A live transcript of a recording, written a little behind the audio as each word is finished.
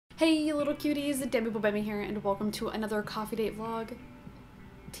Hey you little cuties, Bemi here, and welcome to another coffee date vlog,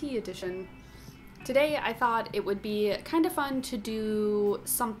 tea edition. Today I thought it would be kind of fun to do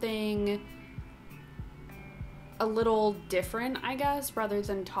something a little different, I guess, rather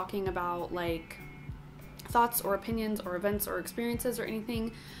than talking about like thoughts or opinions or events or experiences or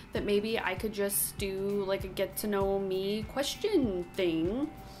anything, that maybe I could just do like a get to know me question thing.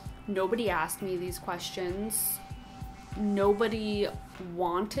 Nobody asked me these questions. Nobody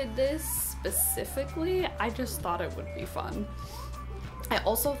wanted this specifically. I just thought it would be fun. I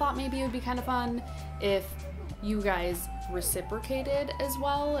also thought maybe it would be kind of fun if you guys reciprocated as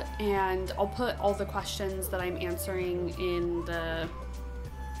well, and I'll put all the questions that I'm answering in the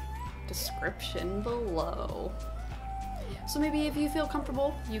description below. So maybe if you feel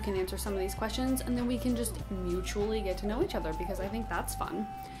comfortable, you can answer some of these questions and then we can just mutually get to know each other, because I think that's fun.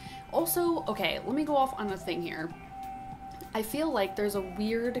 Also, okay, let me go off on a thing here. I feel like there's a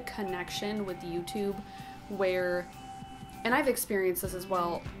weird connection with YouTube where, and I've experienced this as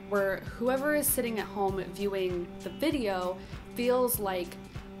well, where whoever is sitting at home viewing the video feels like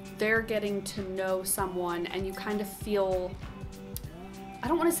they're getting to know someone, and you kind of feel, I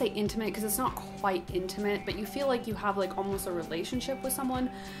don't want to say intimate because it's not quite intimate, but you feel like you have like almost a relationship with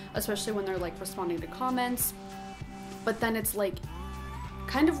someone, especially when they're like responding to comments. But then it's like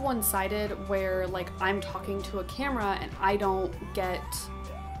kind of one-sided, where like I'm talking to a camera and I don't get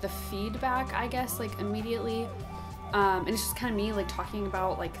the feedback, I guess, like immediately, and it's just kind of me like talking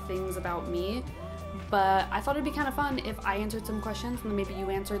about like things about me. But I thought it'd be kind of fun if I answered some questions and then maybe you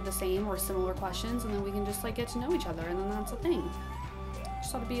answered the same or similar questions, and then we can just like get to know each other, and then that's a thing.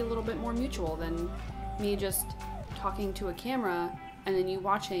 Just thought it'd be a little bit more mutual than me just talking to a camera and then you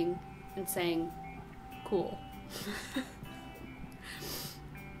watching and saying cool.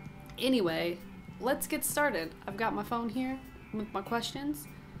 Anyway, let's get started. I've got my phone here with my questions,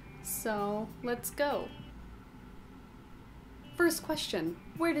 so let's go. First question,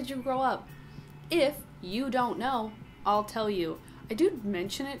 where did you grow up? If you don't know, I'll tell you. I do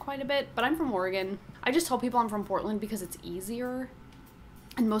mention it quite a bit, but I'm from Oregon. I just tell people I'm from Portland because it's easier,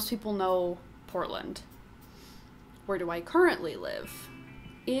 and most people know Portland. Where do I currently live?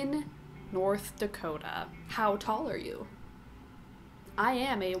 In North Dakota. How tall are you? I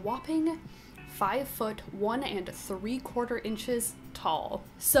am a whopping 5'1" 3/4" tall.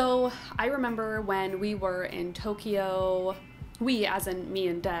 So I remember when we were in Tokyo, we as in me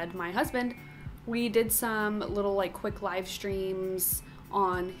and Dad, my husband, we did some little like quick live streams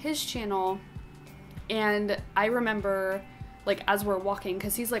on his channel, and I remember like as we're walking,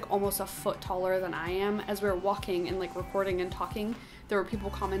 because he's like almost a foot taller than I am, as we were walking and like recording and talking, there were people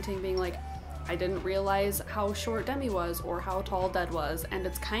commenting being like, I didn't realize how short Demi was or how tall Dad was, and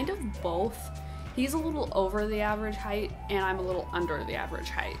it's kind of both. He's a little over the average height and I'm a little under the average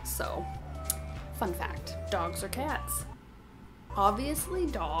height, so fun fact. Dogs or cats? Obviously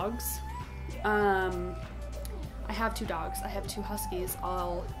dogs. I have two dogs. I have two huskies.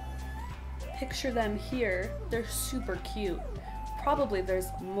 I'll picture them here. They're super cute. Probably there's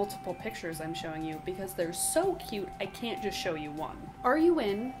multiple pictures I'm showing you because they're so cute I can't just show you one. Are you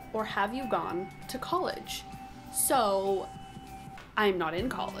in or have you gone to college? So I'm not in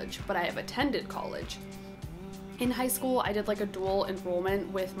college, but I have attended college. In high school, I did like a dual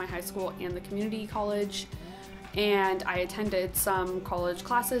enrollment with my high school and the community college, and I attended some college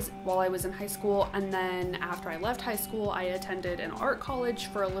classes while I was in high school, and then after I left high school, I attended an art college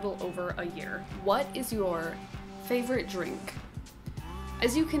for a little over a year. What is your favorite drink?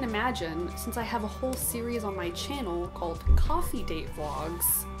 As you can imagine, since I have a whole series on my channel called Coffee Date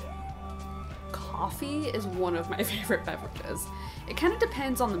Vlogs, coffee is one of my favorite beverages. It kind of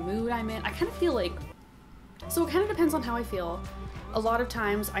depends on the mood I'm in. I kind of feel like, so it kind of depends on how I feel. A lot of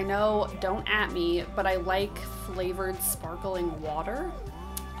times, I know, don't at me, but I like flavored sparkling water,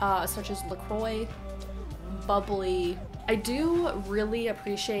 such as LaCroix, bubbly. I do really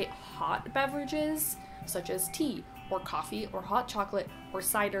appreciate hot beverages, such as tea, or coffee, or hot chocolate, or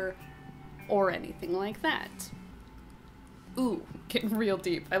cider, or anything like that. Ooh, getting real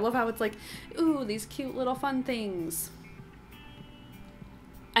deep. I love how it's like, ooh, these cute little fun things.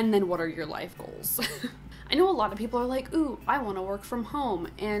 And then what are your life goals? I know a lot of people are like, ooh, I want to work from home.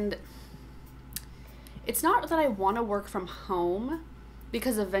 And it's not that I want to work from home,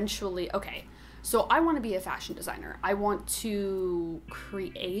 because eventually, okay, so I want to be a fashion designer. I want to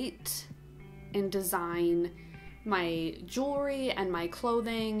create and design my jewelry and my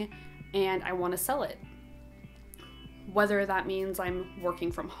clothing, and I want to sell it. Whether that means I'm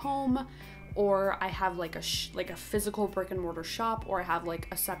working from home, or I have like a physical brick and mortar shop, or I have like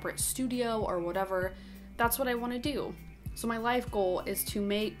a separate studio or whatever, that's what I want to do. So my life goal is to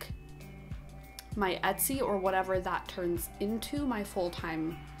make my Etsy or whatever that turns into my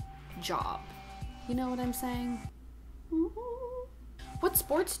full-time job. You know what I'm saying? What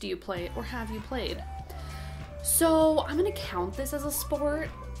sports do you play or have you played? So I'm gonna count this as a sport.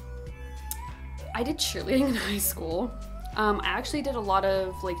 I did cheerleading in high school. I actually did a lot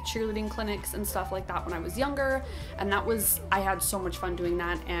of like cheerleading clinics and stuff like that when I was younger, and I had so much fun doing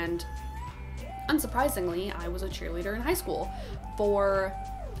that. And unsurprisingly, I was a cheerleader in high school. For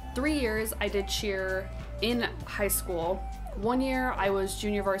 3 years, I did cheer in high school. 1 year I was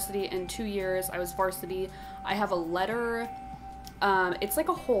junior varsity, and 2 years I was varsity. I have a letter. It's like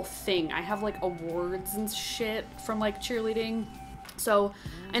a whole thing. I have like awards and shit from like cheerleading. So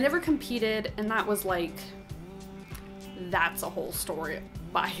I never competed, and that was like, that's a whole story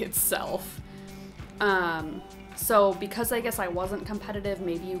by itself. So because I guess I wasn't competitive,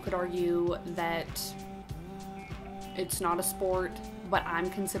 maybe you could argue that it's not a sport, but I'm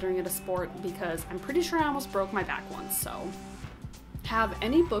considering it a sport because I'm pretty sure I almost broke my back once. So, have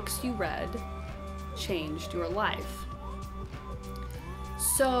any books you read changed your life?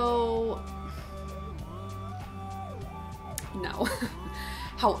 So, no.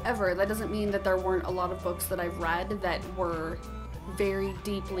 However, that doesn't mean that there weren't a lot of books that I've read that were very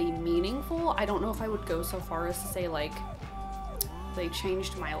deeply meaningful. I don't know if I would go so far as to say like they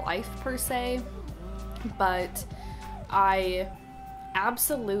changed my life per se, but I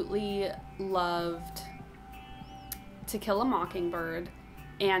absolutely loved To Kill a Mockingbird,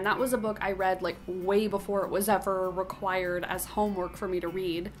 and that was a book I read like way before it was ever required as homework for me to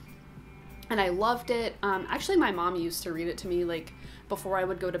read, and I loved it. Actually, my mom used to read it to me like before I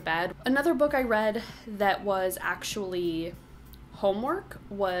would go to bed. Another book I read that was actually homework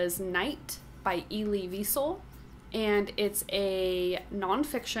was Night by Elie Wiesel, and it's a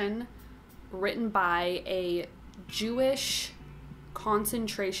nonfiction written by a Jewish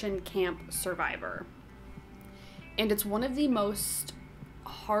concentration camp survivor. And it's one of the most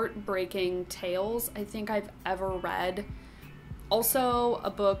heartbreaking tales I think I've ever read. Also, a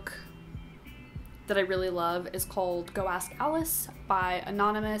book that I really love is called Go Ask Alice by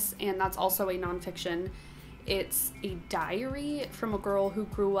Anonymous, and that's also a nonfiction. It's a diary from a girl who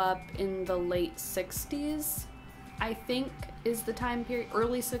grew up in the late 60s, I think is the time period,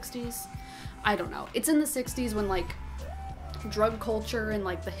 early 60s. I don't know. It's in the 60s when like drug culture and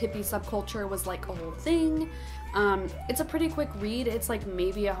like the hippie subculture was like a whole thing. It's a pretty quick read. It's like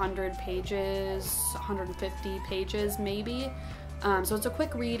maybe 100 pages, 150 pages maybe. So it's a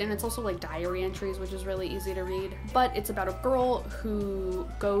quick read, and it's also like diary entries, which is really easy to read. But it's about a girl who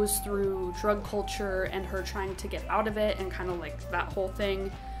goes through drug culture and her trying to get out of it and kind of like that whole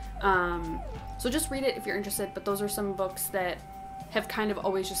thing. So just read it if you're interested, but those are some books that have kind of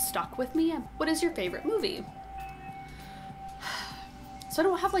always just stuck with me. What is your favorite movie? So I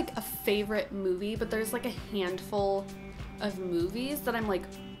don't have like a favorite movie, but there's like a handful of movies that I'm like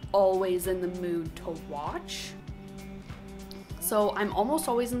always in the mood to watch. So I'm almost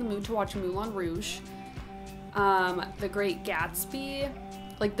always in the mood to watch Moulin Rouge, The Great Gatsby,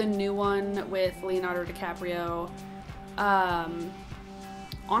 like the new one with Leonardo DiCaprio.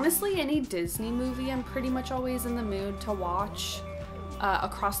 Honestly, any Disney movie I'm pretty much always in the mood to watch.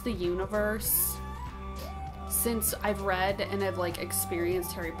 Across the Universe. Since I've read and I've like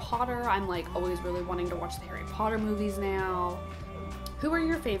experienced Harry Potter, I'm like always really wanting to watch the Harry Potter movies now. Who are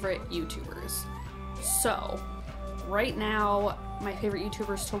your favorite YouTubers? So, right now, my favorite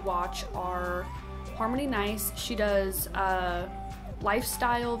YouTubers to watch are Harmony Nice. She does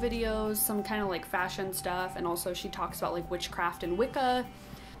lifestyle videos, some kind of like fashion stuff, and also she talks about like witchcraft and Wicca.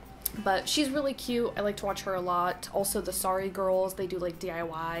 But she's really cute. I like to watch her a lot. Also, the Sorry Girls, they do like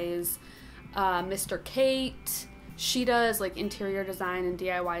DIYs. Mr. Kate, she does like interior design and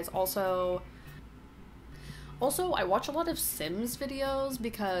DIYs also. Also, I watch a lot of Sims videos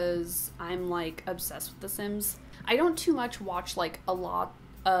because I'm like obsessed with The Sims. I don't too much watch like a lot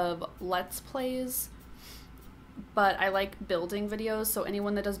of Let's Plays, but I like building videos, so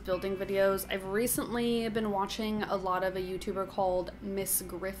anyone that does building videos. I've recently been watching a lot of a YouTuber called Miss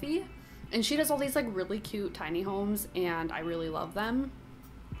Griffey, and she does all these like really cute tiny homes, and I really love them.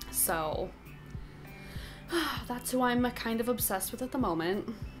 So that's who I'm kind of obsessed with at the moment.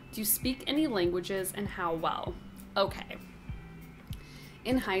 Do you speak any languages, and how well? Okay.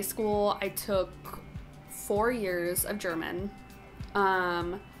 In high school, I took 4 years of German.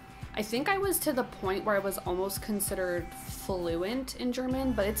 I think I was to the point where I was almost considered fluent in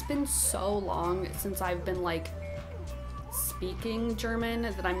German, but it's been so long since I've been like speaking German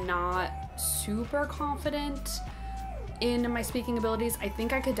that I'm not super confident in my speaking abilities. I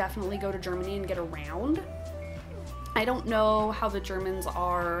think I could definitely go to Germany and get around. I don't know how the Germans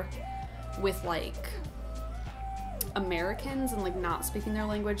are with like Americans and like not speaking their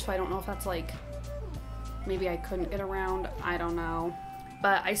language, so I don't know if that's like maybe I couldn't get around, I don't know.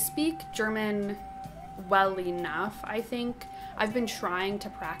 But I speak German well enough, I think. I've been trying to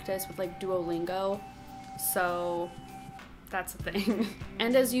practice with like Duolingo, so that's a thing.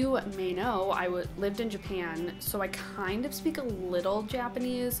 And as you may know, I lived in Japan, so I kind of speak a little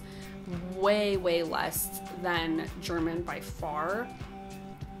Japanese, way less than German by far,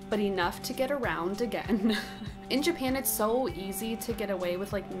 but enough to get around again. In Japan, it's so easy to get away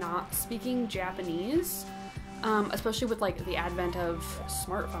with like not speaking Japanese, especially with like the advent of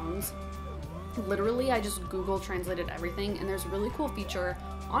smartphones. Literally, I just Google translated everything, and there's a really cool feature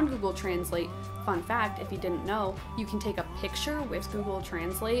on Google Translate. Fun fact, if you didn't know, you can take a picture with Google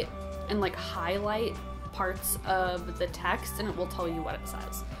Translate and like highlight parts of the text and it will tell you what it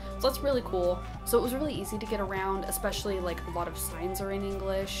says. So that's really cool. So it was really easy to get around, especially like a lot of signs are in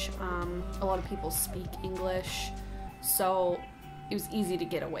English. A lot of people speak English, so it was easy to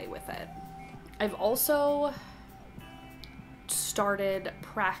get away with it. I've also started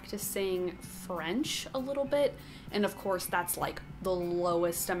practicing French a little bit, and of course that's like the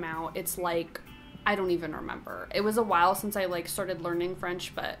lowest amount. It's like, I don't even remember. It was a while since I like started learning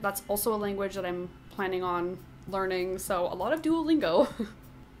French, but that's also a language that I'm planning on learning, so a lot of Duolingo.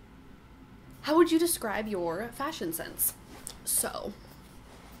 How would you describe your fashion sense? So,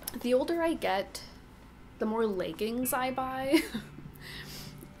 the older I get, the more leggings I buy.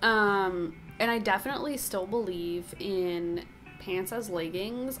 And I definitely still believe in pants as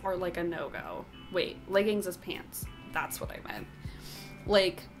leggings are like a no-go. Wait, leggings as pants. That's what I meant.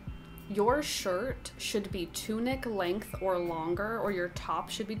 Like, your shirt should be tunic length or longer, or your top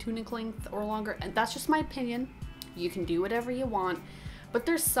should be tunic length or longer. And that's just my opinion. You can do whatever you want. But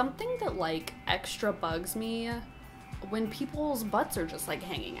there's something that like extra bugs me when people's butts are just like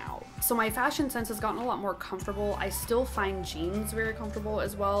hanging out. So my fashion sense has gotten a lot more comfortable. I still find jeans very comfortable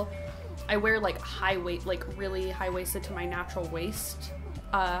as well. I wear like really high-waisted to my natural waist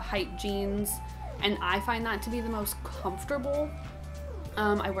height jeans, and I find that to be the most comfortable.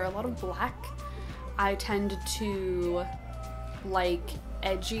 I wear a lot of black. I tend to like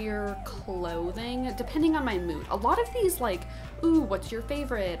edgier clothing depending on my mood. A lot of these like, ooh, what's your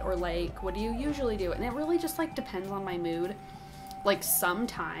favorite, or like, what do you usually do? And it really just like depends on my mood. Like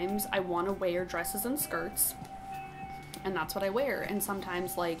sometimes I want to wear dresses and skirts, and that's what I wear. And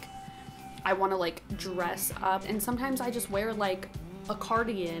sometimes like I want to like dress up, and sometimes I just wear like a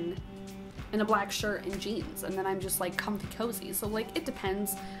cardigan and a black shirt and jeans, and then I'm just like comfy cozy. So like it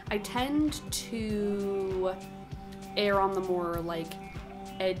depends. I tend to err on the more like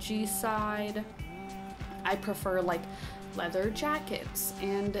edgy side. I prefer like leather jackets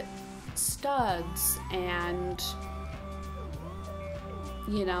and studs and,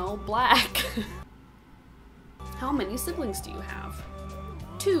 you know, black. How many siblings do you have?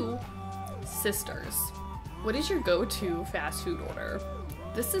 2 sisters. What is your go-to fast food order?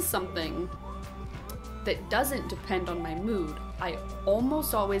 This is something that doesn't depend on my mood. I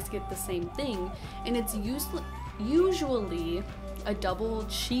almost always get the same thing, and it's usually a double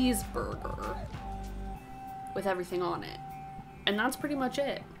cheeseburger with everything on it. And that's pretty much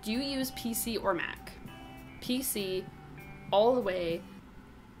it. Do you use PC or Mac? PC all the way.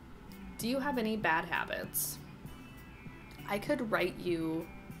 Do you have any bad habits? I could write you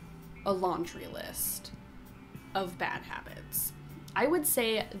a laundry list of bad habits. I would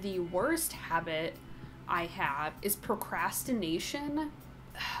say the worst habit I have is procrastination.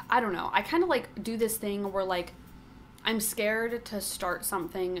 I don't know. I kind of like do this thing where like I'm scared to start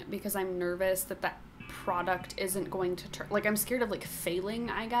something because I'm nervous that that product isn't going to turn, like I'm scared of like failing,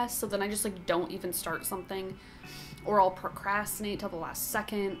 I guess. So then I just like don't even start something, or I'll procrastinate till the last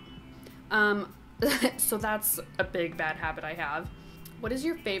second. So that's a big bad habit I have. What is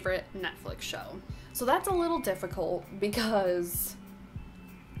your favorite Netflix show? So that's a little difficult because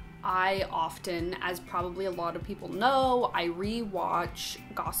I often, as probably a lot of people know, I rewatch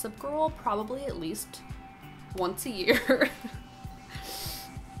Gossip Girl probably at least once a year,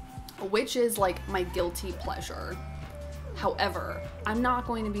 which is like my guilty pleasure. However, I'm not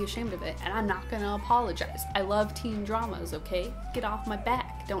going to be ashamed of it, and I'm not going to apologize. I love teen dramas, okay? Get off my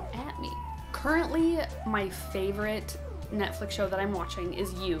back. Don't at me. Currently, my favorite Netflix show that I'm watching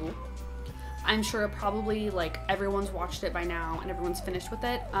is You. I'm sure probably like everyone's watched it by now and everyone's finished with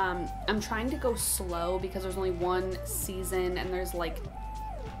it. I'm trying to go slow because there's only 1 season and there's like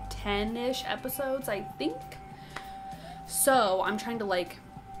 10-ish episodes, I think. So I'm trying to like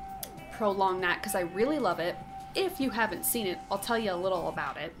prolong that because I really love it. If you haven't seen it, I'll tell you a little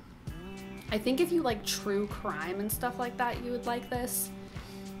about it. I think if you like true crime and stuff like that, you would like this.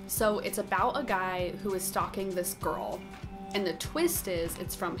 So it's about a guy who is stalking this girl. And the twist is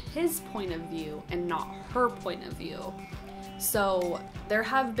it's from his point of view and not her point of view. So there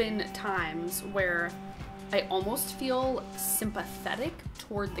have been times where I almost feel sympathetic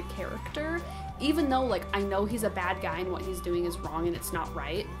toward the character, even though like I know he's a bad guy and what he's doing is wrong and it's not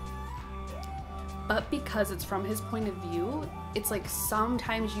right. But because it's from his point of view, it's like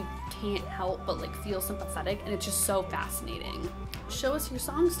sometimes you can't help but like feel sympathetic, and it's just so fascinating. Show us your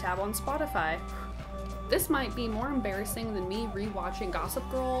songs tab on Spotify. This might be more embarrassing than me rewatching Gossip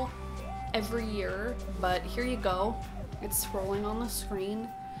Girl every year, but here you go. It's scrolling on the screen.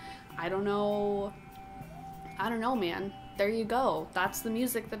 I don't know, man. There you go. That's the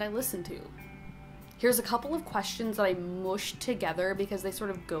music that I listen to. Here's a couple of questions that I mushed together because they sort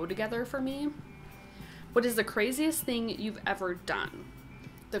of go together for me. What is the craziest thing you've ever done?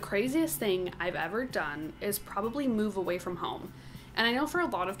 The craziest thing I've ever done is probably move away from home. And I know for a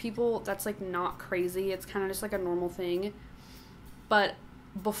lot of people that's like not crazy. It's kind of just like a normal thing. But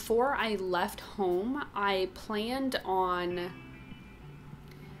before I left home, I planned on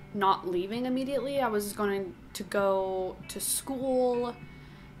not leaving immediately. I was going to go to school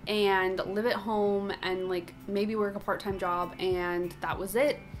and live at home and like maybe work a part-time job, and that was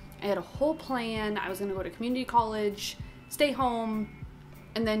it. I had a whole plan. I was going to go to community college, stay home,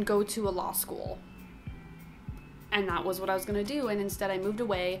 and then go to a law school. And that was what I was going to do. And instead I moved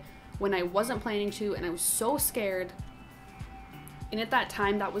away when I wasn't planning to, and I was so scared. And at that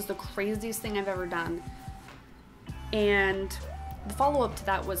time, that was the craziest thing I've ever done. And the follow-up to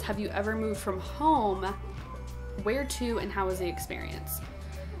that was, have you ever moved from home? Where to, and how was the experience?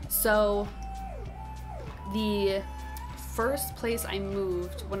 So the first place I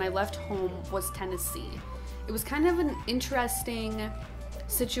moved when I left home was Tennessee. It was kind of an interesting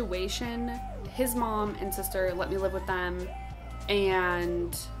situation. His mom and sister let me live with them,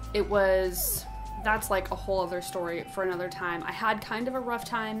 and that's like a whole other story for another time. I had kind of a rough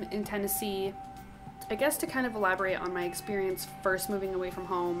time in Tennessee. I guess to kind of elaborate on my experience first moving away from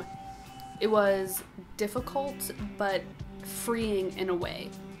home, it was difficult but freeing in a way.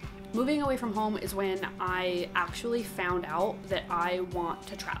 Moving away from home is when I actually found out that I want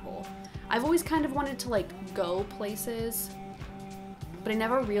to travel. I've always kind of wanted to like go places, but I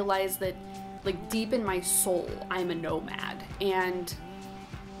never realized that like deep in my soul, I'm a nomad. And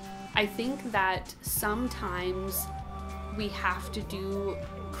I think that sometimes we have to do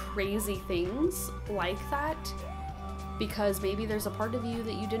crazy things like that because maybe there's a part of you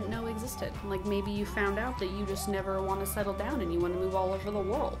that you didn't know existed. Like maybe you found out that you just never want to settle down and you want to move all over the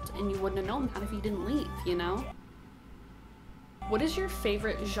world, and you wouldn't have known that if you didn't leave, you know? What is your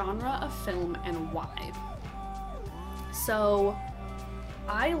favorite genre of film and why? So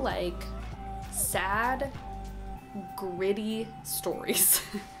I like sad, gritty stories.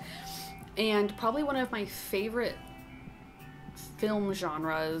 And probably one of my favorite film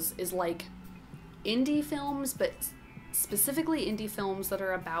genres is like indie films, but specifically indie films that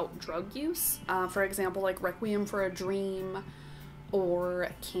are about drug use. For example, like Requiem for a Dream or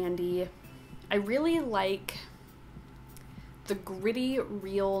Candy. I really like the gritty,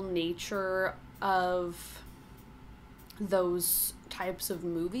 real nature of those types of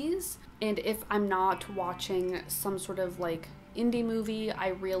movies. And if I'm not watching some sort of like indie movie, I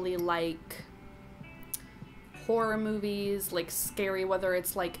really like horror movies, like scary, whether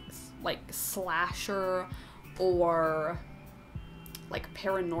it's like slasher or like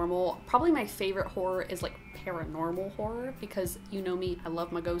paranormal. Probably my favorite horror is like paranormal horror, because you know me, I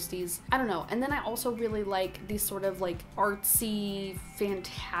love my ghosties. I don't know. And then I also really like these sort of like artsy,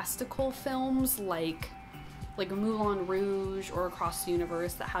 fantastical films like Moulin Rouge or Across the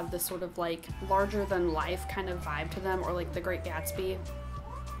Universe that have this sort of like larger than life kind of vibe to them, or like The Great Gatsby.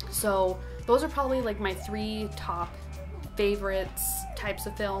 So those are probably like my 3 top favorites types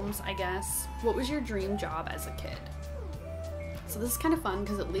of films, I guess. What was your dream job as a kid? So this is kind of fun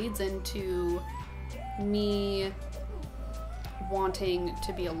because it leads into me wanting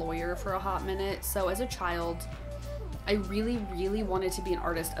to be a lawyer for a hot minute. So as a child, I really, really wanted to be an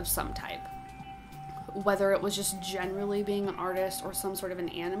artist of some type. Whether it was just generally being an artist or some sort of an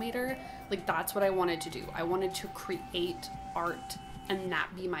animator, like that's what I wanted to do. I wanted to create art and that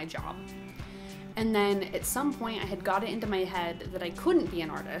be my job. And then at some point I had got it into my head that I couldn't be an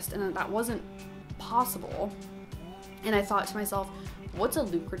artist and that wasn't possible. And I thought to myself, what's a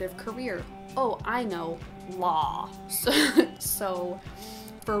lucrative career? Oh, I know, law. So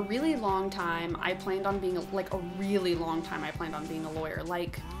for a really long time, I planned on being a lawyer,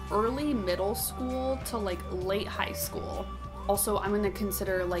 like early middle school to like late high school. Also, I'm gonna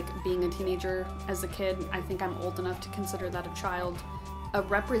consider like being a teenager as a kid. I think I'm old enough to consider that a child. A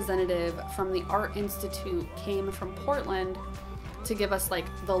representative from the Art Institute came from Portland to give us like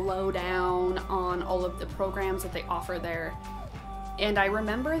the lowdown on all of the programs that they offer there. And I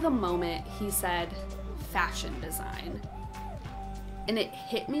remember the moment he said fashion design, and it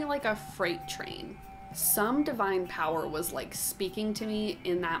hit me like a freight train. Some divine power was like speaking to me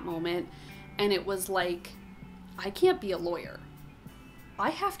in that moment, and it was like, I can't be a lawyer. I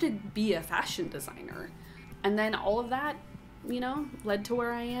have to be a fashion designer. And then all of that, you know, led to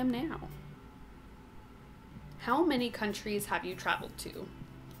where I am now. How many countries have you traveled to?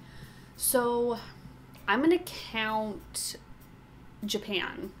 So I'm gonna count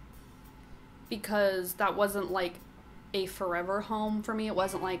Japan, because that wasn't like a forever home for me. It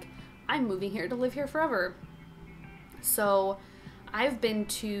wasn't like I'm moving here to live here forever. So I've been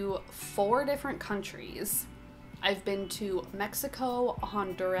to 4 different countries. I've been to Mexico,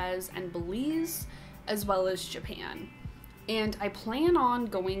 Honduras, and Belize, as well as Japan. And I plan on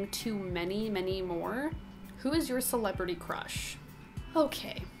going to many, many more. Who is your celebrity crush?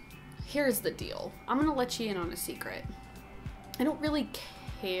 Okay, here's the deal. I'm gonna let you in on a secret. I don't really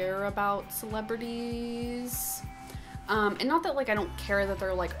care about celebrities. And not that like I don't care that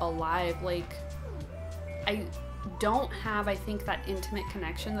they're like alive, like I don't have, I think, that intimate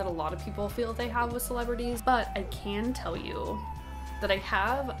connection that a lot of people feel they have with celebrities, but I can tell you that I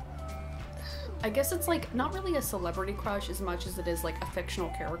have, I guess it's like not really a celebrity crush as much as it is like a fictional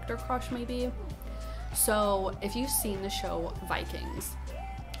character crush maybe. So if you've seen the show Vikings,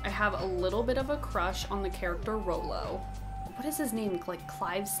 I have a little bit of a crush on the character Rollo. What is his name? Like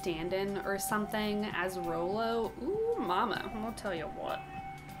Clive Standen or something as Rollo? Ooh, mama, I'm gonna tell you what.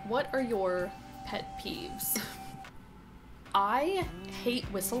 What are your pet peeves? I hate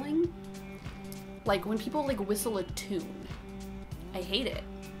whistling. Like when people like whistle a tune. I hate it.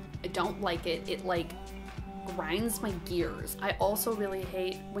 I don't like it. It like grinds my gears. I also really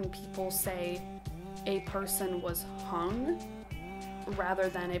hate when people say a person was hung rather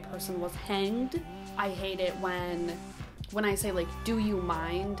than a person was hanged. I hate it when I say like, do you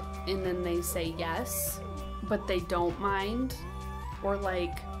mind? And then they say yes, but they don't mind. Or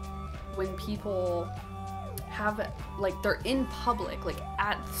like when people have like, they're in public, like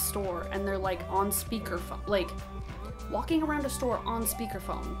at the store, and they're like on speakerphone, like walking around a store on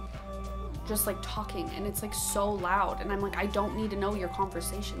speakerphone, just like talking, and it's like so loud, and I'm like, I don't need to know your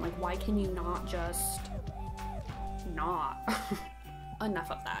conversation. Like, why can you not just not?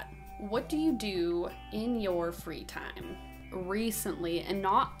 Enough of that. What do you do in your free time? Recently, and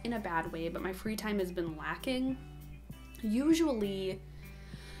not in a bad way, but my free time has been lacking. Usually,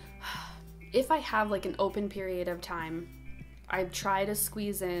 if I have like an open period of time, I try to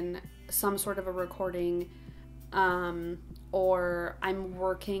squeeze in some sort of a recording, or I'm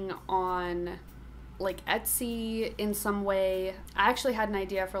working on like Etsy in some way. I actually had an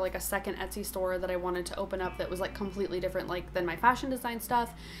idea for like a second Etsy store that I wanted to open up that was like completely different like than my fashion design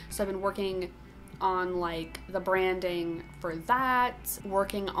stuff. So I've been working on like the branding for that,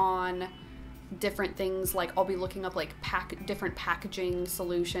 working on different things, like I'll be looking up like different packaging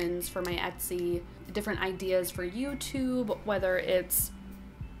solutions for my Etsy, different ideas for YouTube, whether it's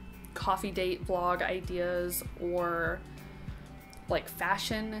coffee date vlog ideas or like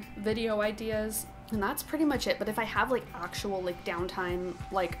fashion video ideas. And that's pretty much it. But if I have like actual like downtime,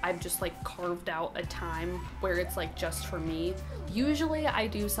 like I've just like carved out a time where it's like just for me, usually I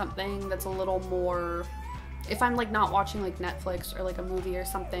do something that's a little more, if I'm like not watching like Netflix or like a movie or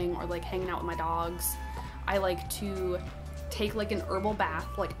something, or like hanging out with my dogs, I like to take like an herbal bath.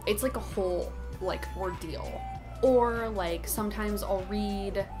 Like it's like a whole like ordeal. Or like sometimes I'll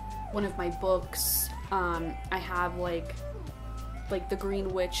read one of my books. I have like the Green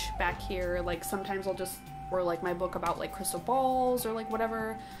Witch back here. Like sometimes I'll just, or like my book about like crystal balls or like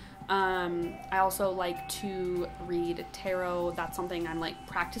whatever. I also like to read tarot. That's something I'm like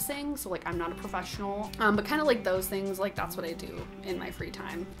practicing, so like I'm not a professional, but kind of like those things, like that's what I do in my free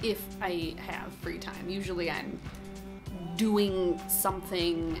time if I have free time. Usually I'm doing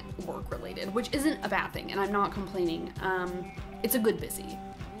something work related, which isn't a bad thing, and I'm not complaining. It's a good busy.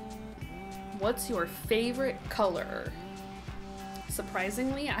 What's your favorite color?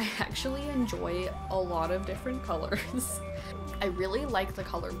 Surprisingly, I actually enjoy a lot of different colors. I really like the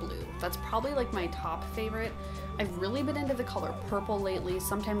color blue. That's probably like my top favorite. I've really been into the color purple lately.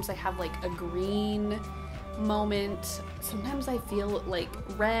 Sometimes I have like a green moment. Sometimes I feel like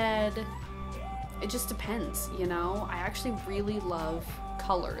red. It just depends, you know? I actually really love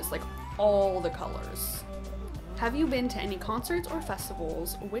colors, like all the colors. Have you been to any concerts or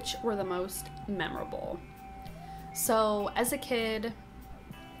festivals? Which were the most memorable? So as a kid,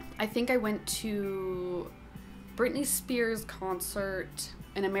 I think I went to Britney Spears concert,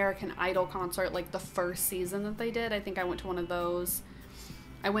 an American Idol concert, like the first season that they did. I think I went to one of those.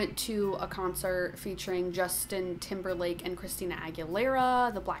 I went to a concert featuring Justin Timberlake and Christina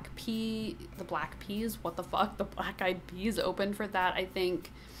Aguilera. The Black Peas, what the fuck? The Black Eyed Peas opened for that, I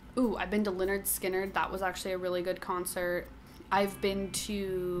think. Ooh, I've been to Lynyrd Skynyrd. That was actually a really good concert. I've been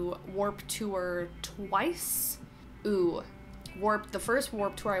to Warped Tour twice. Ooh, the first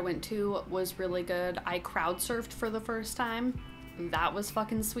Warped Tour I went to was really good. I crowd surfed for the first time. That was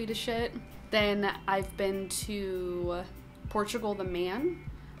fucking sweet as shit. Then I've been to Portugal the Man.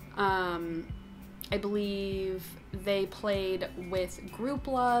 I believe they played with Group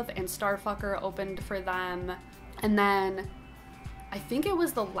Love and Starfucker opened for them. And then I think it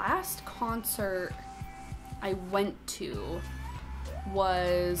was the last concert I went to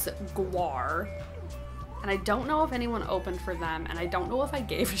was Guar. And I don't know if anyone opened for them, and I don't know if I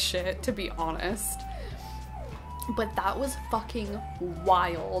gave a shit, to be honest. But that was fucking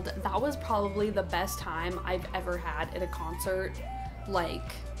wild. That was probably the best time I've ever had at a concert,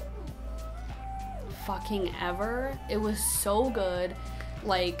 like, fucking ever. It was so good.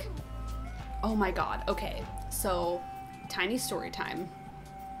 Like, oh my god. Okay, so, tiny story time.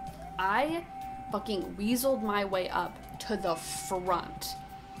 I fucking weaseled my way up to the front.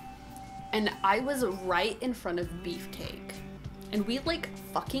 And I was right in front of Beefcake. And we, like,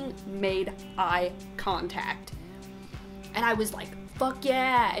 fucking made eye contact. And I was like, fuck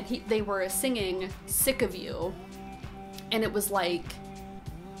yeah. And they were singing Sick of You. And it was like,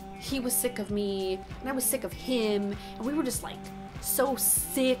 he was sick of me, and I was sick of him. And we were just, like, so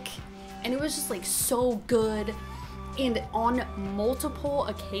sick. And it was just, like, so good. And on multiple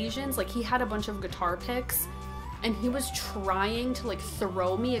occasions, like, he had a bunch of guitar picks. And he was trying to, like,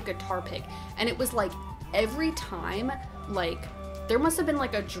 throw me a guitar pick. And it was, like, every time, like, there must have been,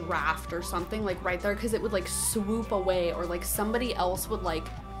 like, a draft or something, like, right there. Because it would, like, swoop away. Or, like, somebody else would, like,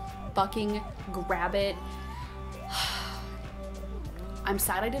 fucking grab it. I'm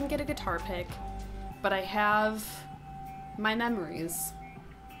sad I didn't get a guitar pick. But I have my memories.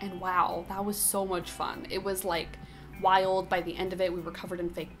 And wow, that was so much fun. It was, like, wild. By the end of it, we were covered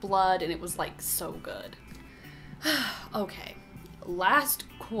in fake blood. And it was, like, so good. Okay, last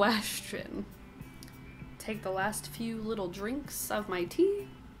question. Take the last few little drinks of my tea.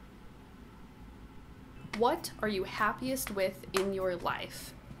 What are you happiest with in your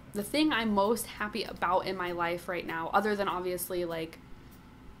life? The thing I'm most happy about in my life right now, other than obviously, like,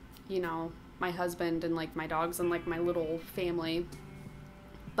 you know, my husband and, like, my dogs and, like, my little family,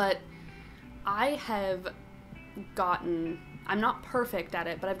 but I have gotten, I'm not perfect at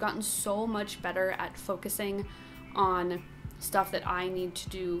it, but I've gotten so much better at focusing on stuff that I need to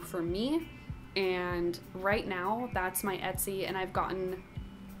do for me. And right now, that's my Etsy, and I've gotten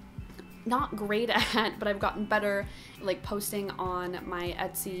not great at, but I've gotten better, like, posting on my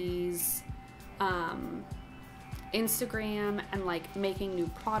Etsy's Instagram and, like, making new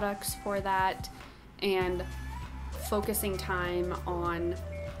products for that, and focusing time on,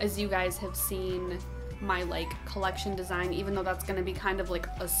 as you guys have seen, my, like, collection design, even though that's going to be kind of like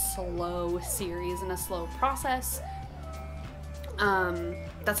a slow series and a slow process.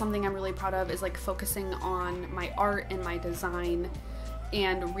 That's something I'm really proud of, is, like, focusing on my art and my design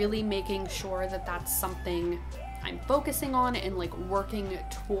and really making sure that that's something I'm focusing on and, like, working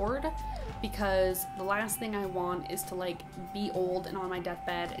toward, because the last thing I want is to, like, be old and on my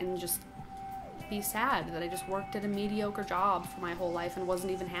deathbed and just be sad that I just worked at a mediocre job for my whole life and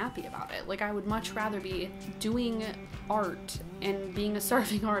wasn't even happy about it. Like, I would much rather be doing art and being a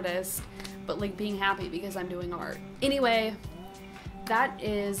starving artist, but, like, being happy because I'm doing art. Anyway, that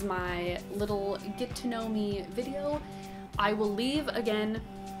is my little get to know me video. I will leave, again,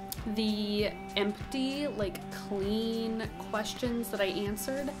 the empty, like, clean questions that I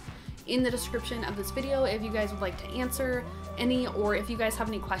answered in the description of this video if you guys would like to answer any, or if you guys have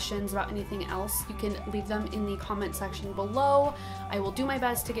any questions about anything else, you can leave them in the comment section below. I will do my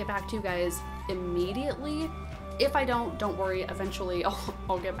best to get back to you guys immediately. If I don't worry, eventually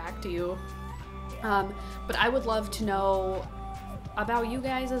I'll get back to you. But I would love to know about you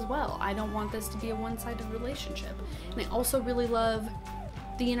guys as well. I don't want this to be a one-sided relationship. And I also really love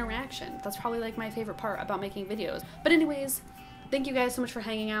the interaction. That's probably, like, my favorite part about making videos. But anyways, thank you guys so much for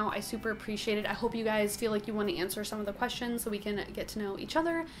hanging out. I super appreciate it. I hope you guys feel like you want to answer some of the questions so we can get to know each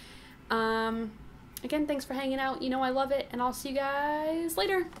other. Again, thanks for hanging out. You know I love it, and I'll see you guys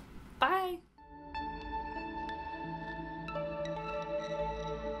later. Bye!